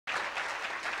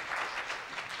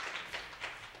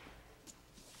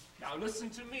Now listen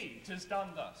to me, 'tis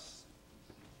done thus.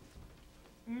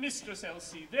 Mistress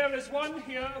Elsie, there is one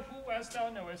here who, as thou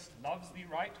knowest, loves thee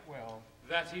right well.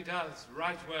 That he does,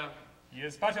 right well. He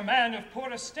is but a man of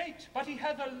poor estate, but he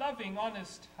hath a loving,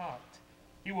 honest heart.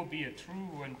 He will be a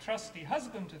true and trusty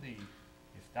husband to thee.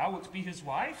 If thou wilt be his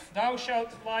wife, thou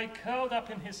shalt lie curled up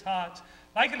in his heart,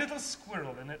 like a little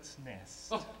squirrel in its nest.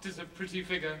 Oh, 'tis a pretty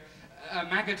figure. A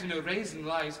maggot in a raisin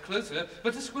lies closer,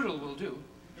 but a squirrel will do.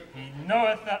 He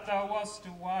knoweth that thou wast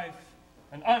a wife,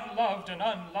 an unloved and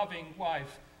unloving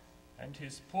wife, and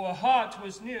his poor heart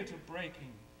was near to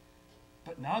breaking.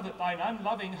 But now that thine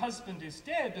unloving husband is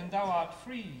dead, and thou art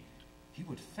free, he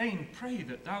would fain pray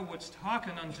that thou wouldst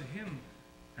hearken unto him,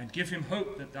 and give him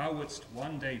hope that thou wouldst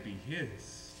one day be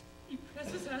his. He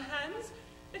presses her hands,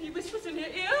 and he whispers in her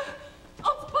ear,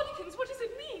 Aunt Bodikins, what does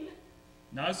it mean?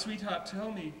 Now, sweetheart,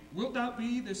 tell me, wilt thou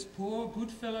be this poor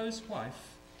good fellow's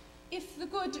wife? If the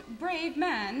good, brave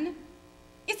man...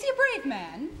 Is he a brave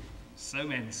man? So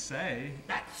men say.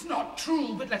 That's not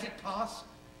true, but let it pass.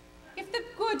 If the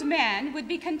good man would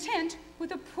be content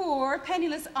with a poor,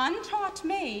 penniless, untaught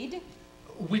maid...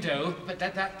 Widow, but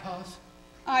let that pass.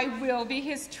 I will be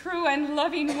his true and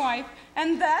loving wife,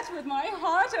 and that with my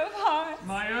heart of hearts.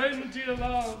 My own dear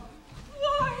love.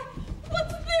 Why,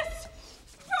 what's this?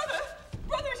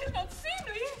 Brother, it is not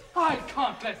seemly. I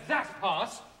can't let that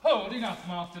pass. Hold, enough,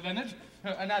 Master Leonard.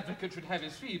 An advocate should have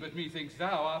his fee, but methinks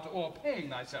thou art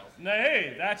o'erpaying thyself.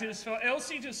 Nay, that is for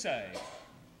Elsie to say.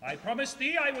 I promised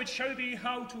thee I would show thee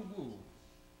how to woo.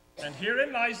 And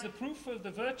herein lies the proof of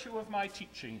the virtue of my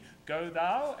teaching. Go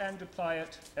thou and apply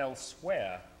it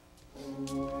elsewhere.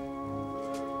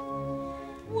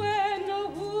 When a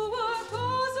wooer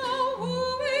goes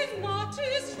a-wooing, naught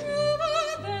is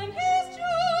truer than his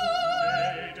joy.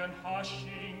 Maid and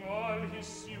hushing all his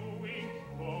suing,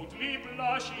 boldly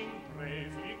blushing,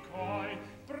 bravely coy,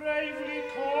 bravely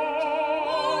coy.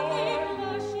 Boldly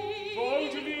blushing,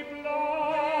 Boldly blushing.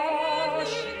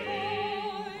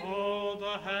 Oh,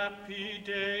 the happy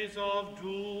days of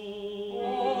doing.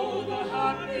 Oh, the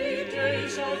happy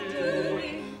days of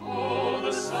doing. Oh,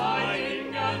 the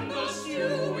sighing and the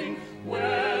sewing.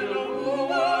 When a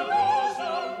wooer goes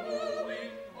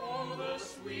a-wooing. Oh, the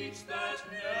sweets that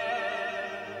never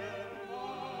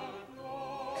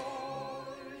cloy.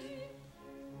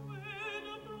 when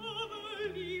a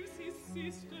brother leaves his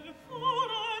sister for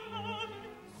another,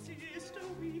 sister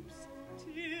weeps.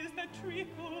 'Tis that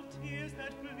trickle, 'tis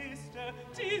that blister,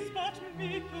 'tis but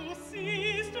mickle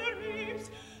sister reaps.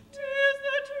 'Tis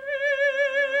the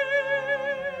trickle,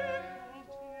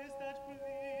 'tis that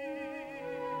blister.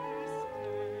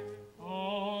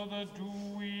 Oh, the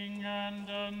doing and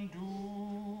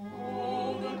undoing.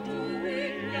 Oh, the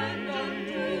doing and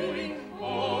undoing.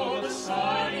 Oh, the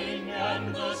sighing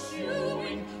and the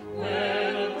sewing.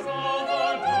 When a brother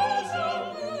goes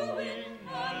a-wooing,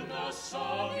 and the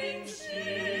sobbing sister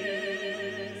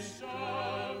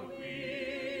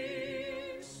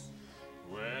weeps.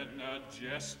 When a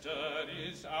jester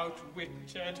is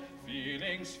outwitted,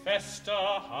 feelings fester,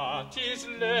 heart is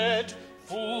led.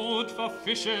 Food for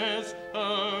fishes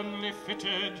only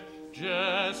fitted,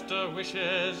 jester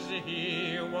wishes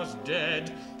he was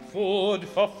dead. Food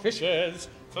for fishes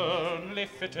only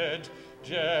fitted,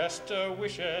 jester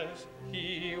wishes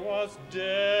he was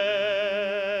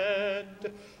dead.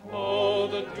 Oh,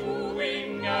 the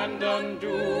doing and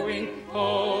undoing,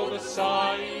 oh, the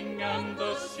sighing and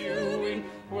the sewing,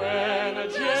 when a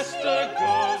jester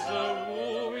goes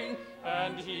a-wooing,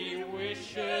 and he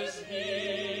wishes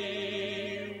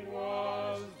he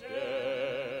was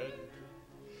dead.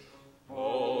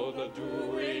 Oh, the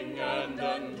doing and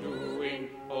undoing,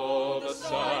 oh, the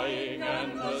sighing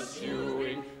and the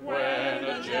sewing, when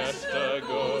a jester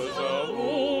goes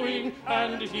a-wooing,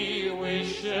 and he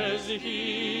wishes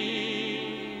he